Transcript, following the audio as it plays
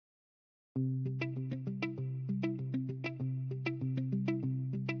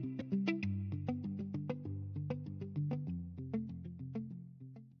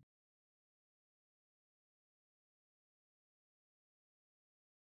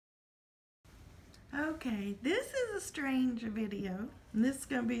Okay, this is a strange video, and this is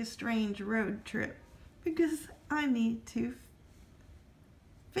going to be a strange road trip because I need to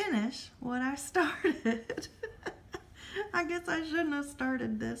finish what I started. I guess I shouldn't have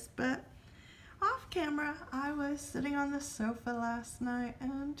started this, but off camera, I was sitting on the sofa last night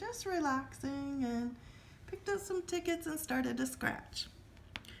and just relaxing and picked up some tickets and started to scratch.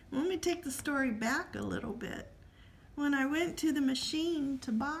 Let me take the story back a little bit. When I went to the machine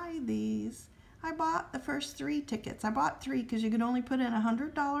to buy these, I bought the first 3 tickets. I bought 3 because you can only put in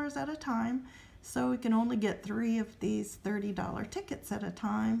 $100 at a time, so we can only get 3 of these $30 tickets at a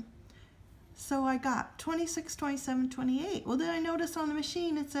time. So I got 26, 27, 28. Well, then I noticed on the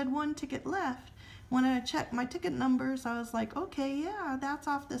machine it said 1 ticket left. When I checked my ticket numbers, I was like, okay, yeah, that's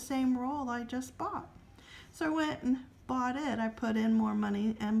off the same roll I just bought. So I went and bought it. I put in more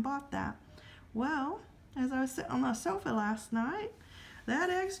money and bought that. Well, as I was sitting on the sofa last night,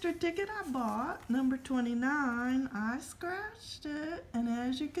 that extra ticket I bought, number 29, I scratched it, and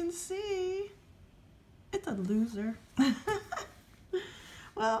as you can see, it's a loser.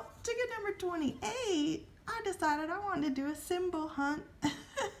 Well, ticket number 28, I decided I wanted to do a symbol hunt.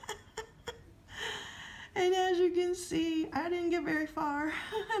 And as you can see, I didn't get very far,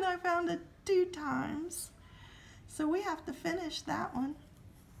 and I found it 2 times. So we have to finish that one.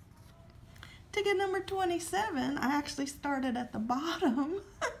 Ticket number 27, I actually started at the bottom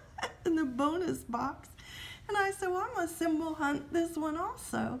in the bonus box. And I said, well, I'm going to symbol hunt this one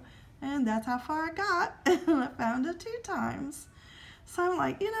also. And that's how far I got. And I found it 2 times. So I'm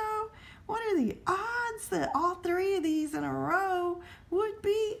like, what are the odds that all 3 of these in a row would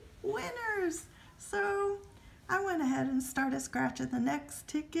be winners? So I went ahead and started scratching the next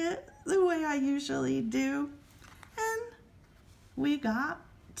ticket the way I usually do. And we got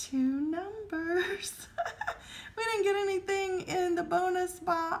 2 numbers. We didn't get anything in the bonus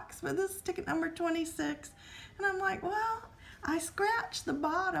box, but this is ticket number 26. And I'm like, well, I scratched the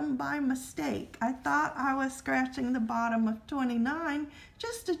bottom by mistake. I thought I was scratching the bottom of 29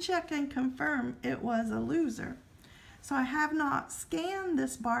 just to check and confirm it was a loser. So I have not scanned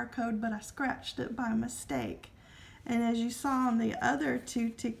this barcode, but I scratched it by mistake. And as you saw on the other 2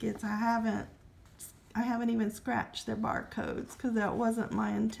 tickets, I haven't even scratched their barcodes because that wasn't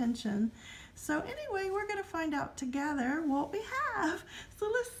my intention. So anyway, we're going to find out together what we have. So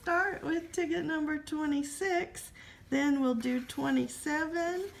let's start with ticket number 26. Then we'll do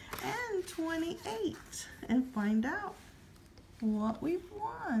 27 and 28 and find out what we've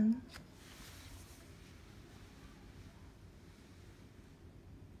won.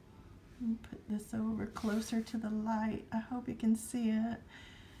 Put this over closer to the light. I hope you can see it.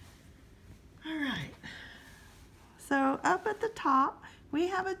 All right. So up at the top, we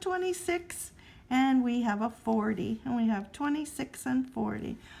have a 26 and we have a 40. And we have 26 and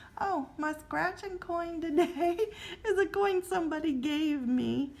 40. Oh, my scratching coin today is a coin somebody gave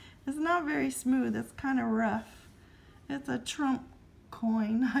me. It's not very smooth. It's kind of rough. It's a Trump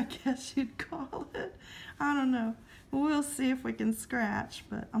coin, I guess you'd call it. I don't know. We'll see if we can scratch,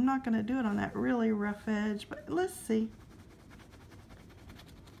 but I'm not going to do it on that really rough edge, but let's see.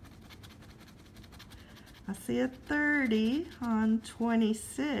 I see a 30 on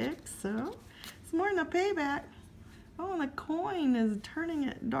 26, so it's more than a payback. Oh, and the coin is turning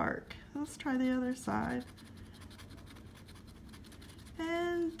it dark. Let's try the other side.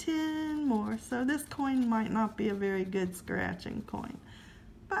 And 10 more. So this coin might not be a very good scratching coin.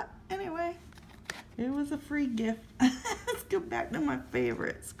 But anyway, it was a free gift. Let's go back to my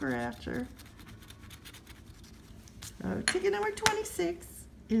favorite scratcher. So ticket number 26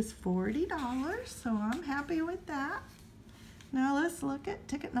 is $40, so I'm happy with that. Now let's look at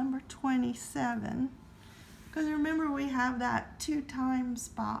ticket number 27. Because remember, we have that 2 times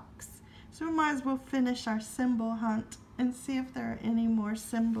box. So we might as well finish our symbol hunt and see if there are any more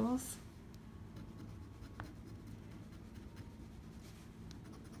symbols.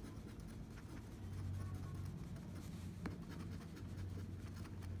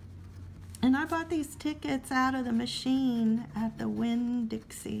 And I bought these tickets out of the machine at the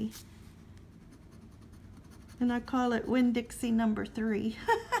Winn-Dixie. And I call it Winn-Dixie number 3.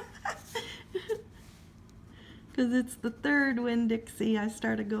 Because it's the 3rd Winn-Dixie I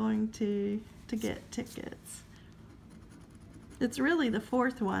started going to get tickets. It's really the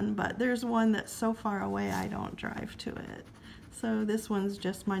 4th one, but there's one that's so far away I don't drive to it. So this one's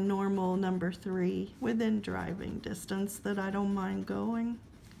just my normal number 3 within driving distance that I don't mind going.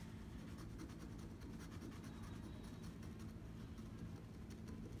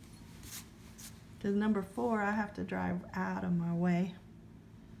 Because number 4, I have to drive out of my way.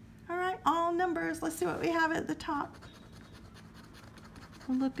 All right, all numbers. Let's see what we have at the top.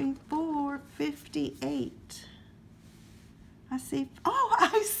 We're looking for 58. I see, oh,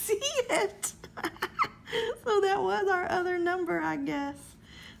 I see it. So that was our other number, I guess.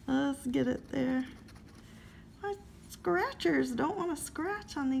 Let's get it there. My scratchers don't want to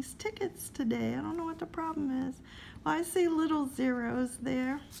scratch on these tickets today. I don't know what the problem is. Well, I see little zeros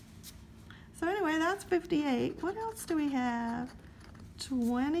there. So anyway, that's 58. What else do we have?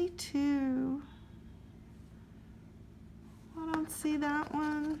 22. I don't see that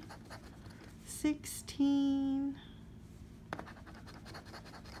one. 16.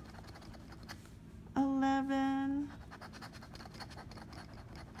 11.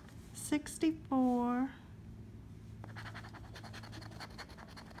 64.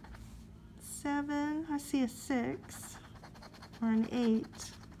 7. I see a 6 or an 8.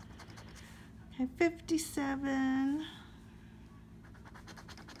 Okay, 57.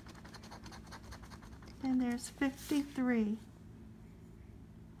 And there's 53.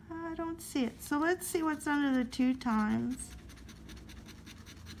 I don't see it. So let's see what's under the 2 times.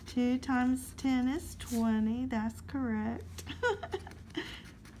 2 times 10 is 20. That's correct.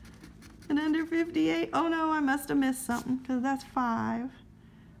 And under 58, oh no, I must have missed something because that's 5.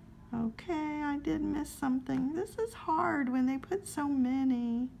 Okay, I did miss something. This is hard when they put so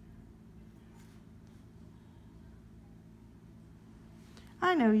many.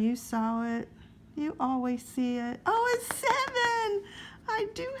 I know you saw it. You always see it. Oh, it's 7! I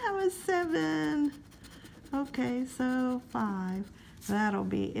do have a 7. Okay, so 5. That'll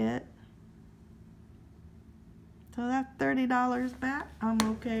be it. So that's $30 back. I'm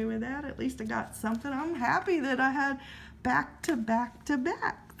okay with that. At least I got something. I'm happy that I had back to back to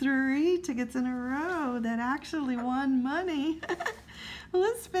back 3 tickets in a row that actually won money.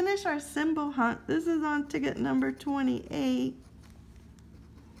 Let's finish our symbol hunt. This is on ticket number 28.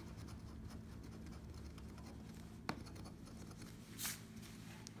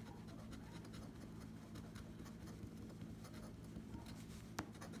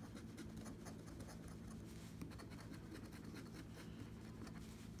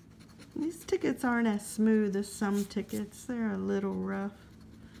 These tickets aren't as smooth as some tickets. They're a little rough.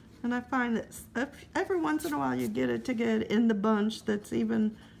 And I find that every once in a while you get a ticket in the bunch that's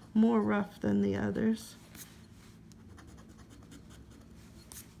even more rough than the others.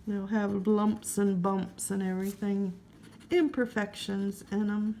 They'll have lumps and bumps and everything, imperfections in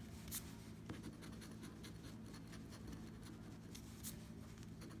them.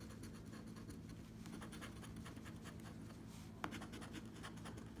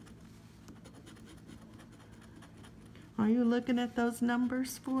 Are you looking at those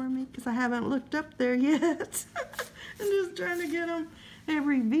numbers for me? Because I haven't looked up there yet. I'm just trying to get them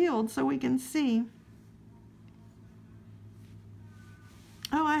revealed so we can see.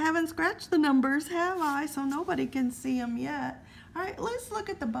 Oh, I haven't scratched the numbers, have I? So nobody can see them yet. All right, let's look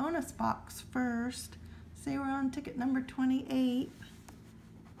at the bonus box first. See, we're on ticket number 28.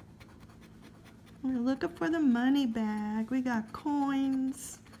 We're looking for the money bag. We got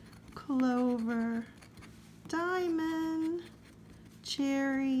coins, clover, diamond,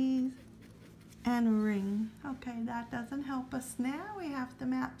 cherries, and ring. Okay, that doesn't help us now. We have to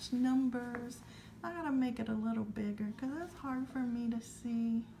match numbers. I gotta make it a little bigger because it's hard for me to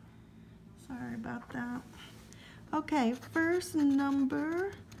see. Sorry about that. Okay, first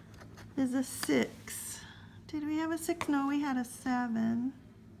number is a 6. Did we have a 6? No, we had a 7.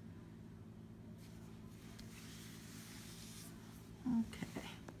 Okay.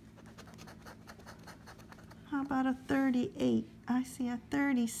 How about a 38? I see a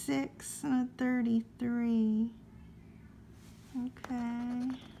 36 and a 33.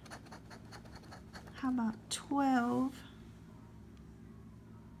 Okay. How about 12?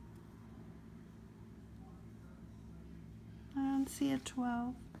 I don't see a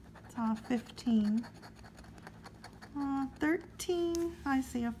 12. Saw a 15. 13. I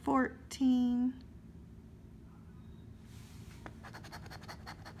see a 14.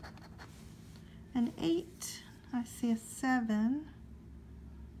 An 8. I see a 7.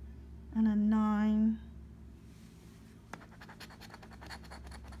 And a 9.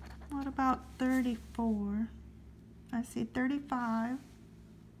 What about 34? I see 35.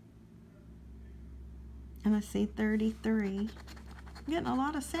 And I see 33. Getting a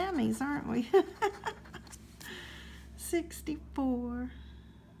lot of Sammys, aren't we? 64.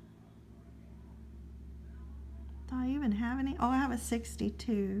 Do I even have any? Oh, I have a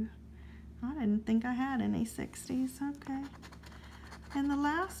 62. I didn't think I had any 60s. Okay. And the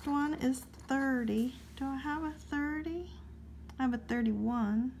last one is 30. Do I have a 30? I have a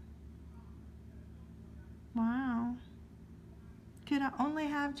 31. Wow. Could I only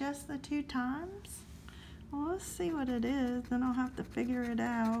have just the 2 times? Well, let's see what it is, then I'll have to figure it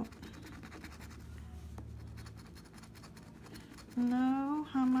out. No,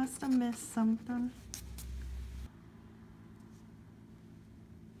 I must have missed something.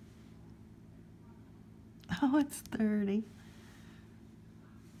 Oh, it's 30.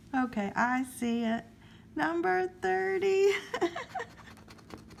 Okay, I see it. Number 30.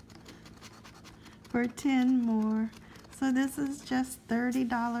 For 10 more. So this is just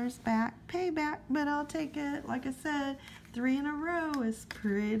 $30 back, payback, but I'll take it. Like I said, 3 in a row is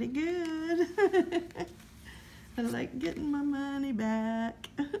pretty good. I like getting my money back.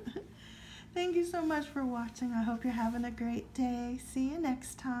 Thank you so much for watching. I hope you're having a great day. See you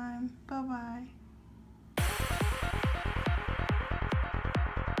next time. Bye-bye.